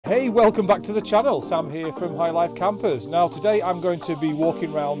Hey, welcome back to the channel. Sam here from High Life Campers. Now today I'm going to be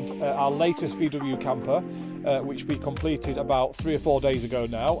walking around our latest VW camper, which we completed about 3 or 4 days ago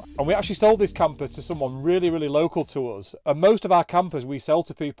now. And we actually sold this camper to someone really local to us. And most of our campers we sell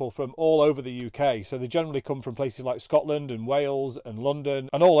to people from all over the UK. So they generally come from places like Scotland and Wales and London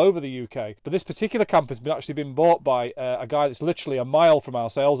and all over the UK. But this particular camper has actually been bought by a guy that's literally a mile from our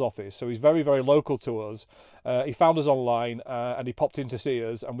sales office. So he's very local to us. He found us online and he popped in to see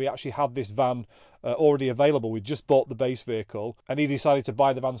us, and we actually had this van already available. We just bought the base vehicle and he decided to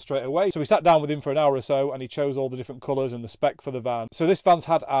buy the van straight away. So we sat down with him for an hour or so and he chose all the different colours and the spec for the van. So this van's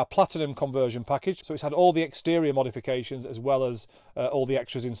had our platinum conversion package, so it's had all the exterior modifications as well as all the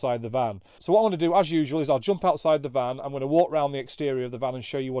extras inside the van. So what I want to do as usual is I'll jump outside the van, I'm going to walk around the exterior of the van and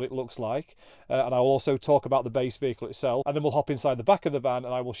show you what it looks like, and I'll also talk about the base vehicle itself, and then we'll hop inside the back of the van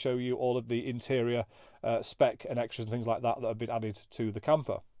and I will show you all of the interior spec and extras and things like that that have been added to the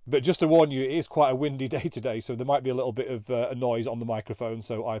camper. But just to warn you, it is quite a windy day today, so there might be a little bit of a noise on the microphone,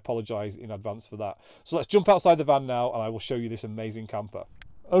 so I apologise in advance for that. So let's jump outside the van now and I will show you this amazing camper.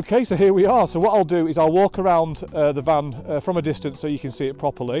 Okay, so here we are. So what I'll do is I'll walk around the van from a distance so you can see it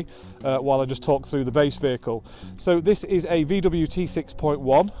properly while I just talk through the base vehicle. So this is a VW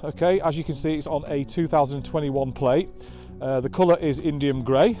T6.1, okay? As you can see, it's on a 2021 plate. The colour is Indium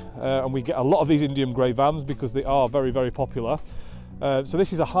grey, and we get a lot of these Indium grey vans because they are very popular. So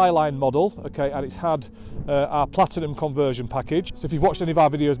this is a Highline model, okay, and it's had our platinum conversion package. So if you've watched any of our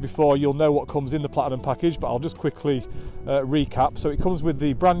videos before, you'll know what comes in the platinum package, but I'll just quickly recap. So it comes with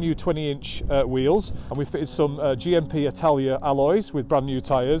the brand new 20-inch wheels, and we fitted some GMP Italia alloys with brand new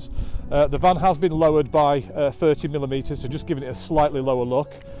tyres. The van has been lowered by 30mm, so just giving it a slightly lower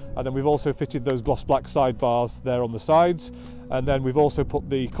look. And then we've also fitted those gloss black sidebars there on the sides, and then we've also put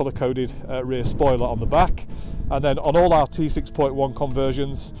the colour-coded rear spoiler on the back. And then on all our T6.1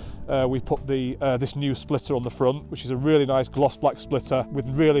 conversions, we put this new splitter on the front, which is a really nice gloss black splitter with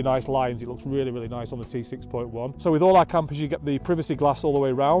really nice lines. It looks really nice on the T6.1. So with all our campers, you get the privacy glass all the way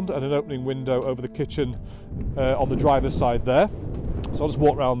around and an opening window over the kitchen on the driver's side there. So I'll just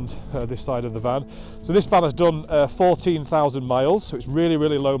walk around this side of the van. So this van has done 14,000 miles, so it's really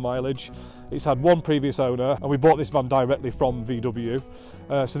low mileage. It's had one previous owner, and we bought this van directly from VW.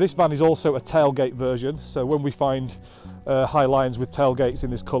 So this van is also a tailgate version, so when we find Highlines with tailgates in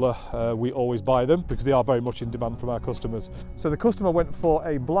this colour, we always buy them because they are very much in demand from our customers. So the customer went for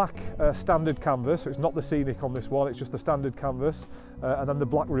a black standard canvas, so it's not the scenic on this one, it's just the standard canvas, and then the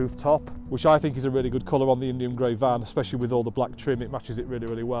black roof top, which I think is a really good colour on the Indium grey van, especially with all the black trim. It matches it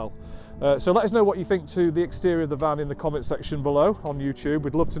really well. So let us know what you think to the exterior of the van in the comment section below on YouTube.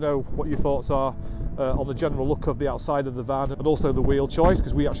 We'd love to know what your thoughts are on the general look of the outside of the van, and also the wheel choice,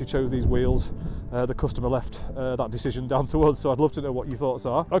 because we actually chose these wheels. The customer left that decision down to us, so I'd love to know what your thoughts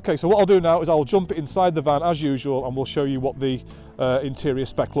are. Okay, so what I'll do now is I'll jump inside the van as usual, and we'll show you what the interior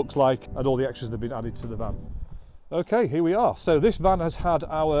spec looks like and all the extras that have been added to the van. Okay, here we are. So this van has had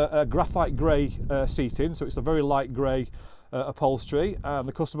our graphite grey seating, so it's a very light grey upholstery, and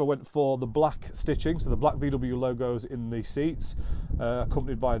the customer went for the black stitching, so the black VW logos in the seats,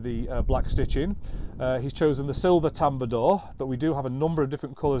 accompanied by the black stitching. He's chosen the silver tambour door, but we do have a number of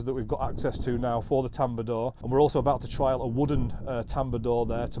different colours that we've got access to now for the tambour door, and we're also about to trial a wooden tambour door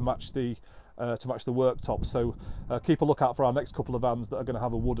there to match the worktop. So keep a lookout for our next couple of vans that are going to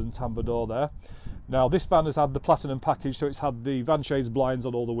have a wooden tambour door there. Now this van has had the platinum package, so it's had the van shades blinds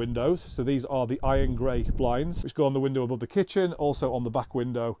on all the windows. So these are the iron grey blinds, which go on the window above the kitchen, also on the back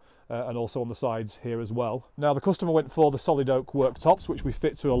window, and also on the sides here as well. Now the customer went for the solid oak worktops, which we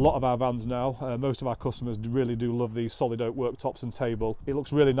fit to a lot of our vans now. Most of our customers really do love these solid oak worktops and table. It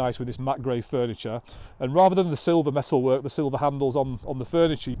looks really nice with this matte grey furniture, and rather than the silver metalwork, the silver handles on the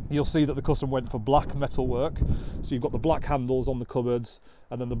furniture, you'll see that the customer went for black metalwork. So you've got the black handles on the cupboards,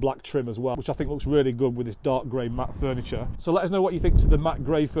 and then the black trim as well, which I think looks really good with this dark grey matte furniture. So let us know what you think to the matte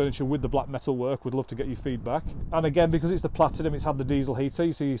grey furniture with the black metalwork. We'd love to get your feedback. And again, because it's the platinum, it's had the diesel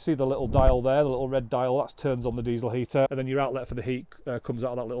heater. So you see the little dial there, the little red dial, that turns on the diesel heater, and then your outlet for the heat comes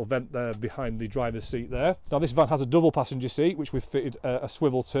out of that little vent there behind the driver's seat there. Now this van has a double passenger seat, which we've fitted a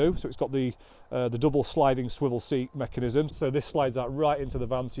swivel to, so it's got the double sliding swivel seat mechanism. So this slides out right into the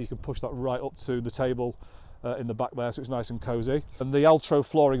van, so you can push that right up to the table in the back there, so it's nice and cosy. And the Altro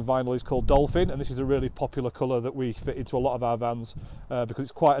flooring vinyl is called Dolphin, and this is a really popular colour that we fit into a lot of our vans because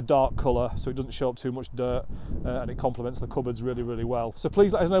it's quite a dark colour, so it doesn't show up too much dirt, and it complements the cupboards really well. So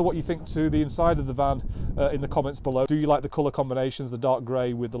please let us know what you think to the inside of the van in the comments below. Do you like the colour combinations, the dark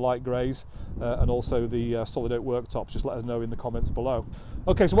grey with the light greys, and also the solid oak worktops? Just let us know in the comments below.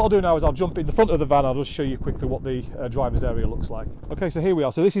 Okay, so what I'll do now is I'll jump in the front of the van. I'll just show you quickly what the driver's area looks like. Okay, so here we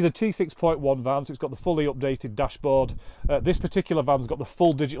are. So this is a T6.1 van, so it's got the fully updated dashboard. This particular van's got the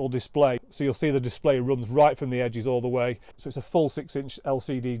full digital display, so you'll see the display runs right from the edges all the way. So it's a full 6-inch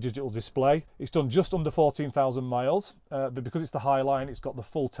LCD digital display. It's done just under 14,000 miles, but because it's the Highline, it's got the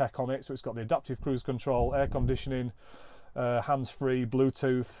full tech on it. So it's got the adaptive cruise control, air conditioning, hands-free,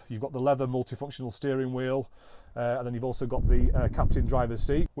 Bluetooth. You've got the leather multifunctional steering wheel. And then you've also got the captain driver's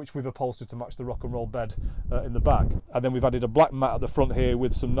seat, which we've upholstered to match the rock and roll bed in the back. And then we've added a black mat at the front here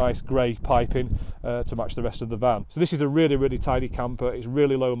with some nice grey piping to match the rest of the van. So this is a really, really tidy camper. It's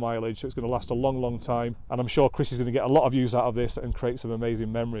really low mileage, so it's going to last a long, long time. And I'm sure Chris is going to get a lot of use out of this and create some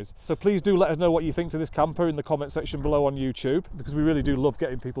amazing memories. So please do let us know what you think to this camper in the comment section below on YouTube, because we really do love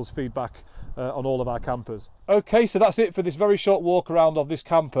getting people's feedback on all of our campers. Okay, so that's it for this very short walk around of this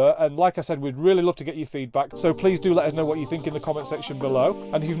camper. And like I said, we'd really love to get your feedback. So please do let us know what you think in the comment section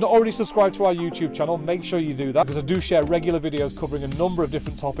below. And if you've not already subscribed to our YouTube channel, make sure you do that, because I do share regular videos covering a number of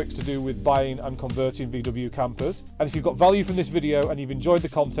different topics to do with buying and converting VW campers. And if you've got value from this video and you've enjoyed the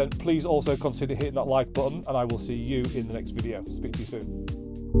content, please also consider hitting that like button, and I will see you in the next video. Speak to you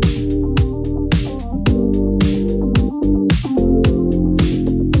soon.